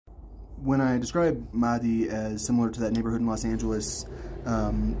when I describe Maadi as similar to that neighborhood in Los Angeles,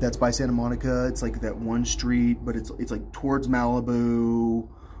 that's by Santa Monica. It's like that one street, but it's like towards Malibu,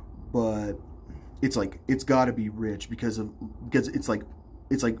 but it's like it's got to be rich because it's like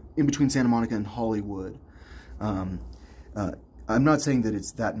in between Santa Monica and Hollywood. I'm not saying that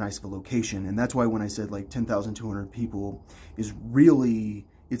it's that nice of a location, and that's why when I said like 10,200 people is really,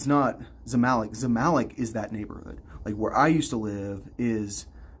 it's not Zamalek. Zamalek is that neighborhood. Like where I used to live is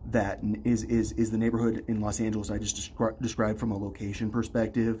the neighborhood in Los Angeles I just described from a location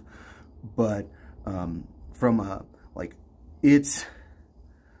perspective, but from a like it's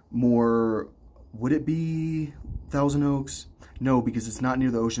more. Would it be Thousand Oaks? No, because it's not near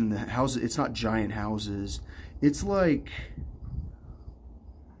the ocean. The houses, it's not giant houses. It's like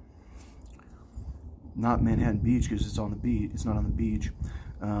not Manhattan Beach because it's on the beach. It's not on the beach.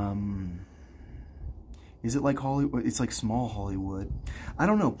 Is it like Hollywood? It's like small Hollywood. I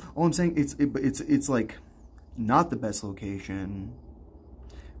don't know. All I'm saying it's like not the best location,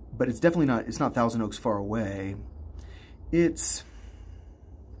 but it's definitely not. It's not Thousand Oaks far away.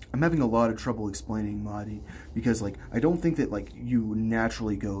 I'm having a lot of trouble explaining Maadi because like I don't think that like you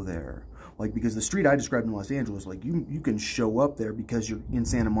naturally go there. Like because the street I described in Los Angeles, like you can show up there because you're in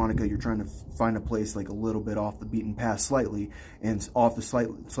Santa Monica, you're trying to find a place like a little bit off the beaten path slightly, and off the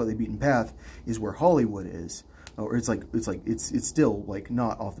slightly beaten path is where Hollywood is. Or it's still like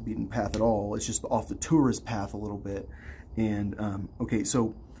not off the beaten path at all. It's just off the tourist path a little bit. And okay,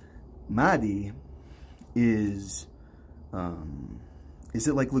 so Maadi is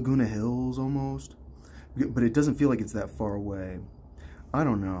it like Laguna Hills almost? But it doesn't feel like it's that far away. I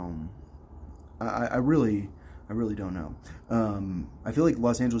don't know. I really don't know. I feel like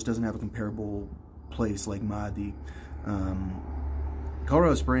Los Angeles doesn't have a comparable place like Maadi.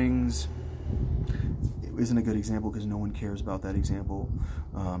 Colorado Springs isn't a good example because no one cares about that example.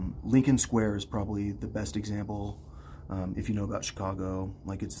 Lincoln Square is probably the best example if you know about Chicago.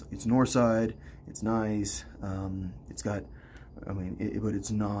 Like it's North Side, it's nice. It's got, I mean, but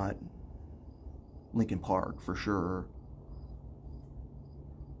it's not Lincoln Park for sure.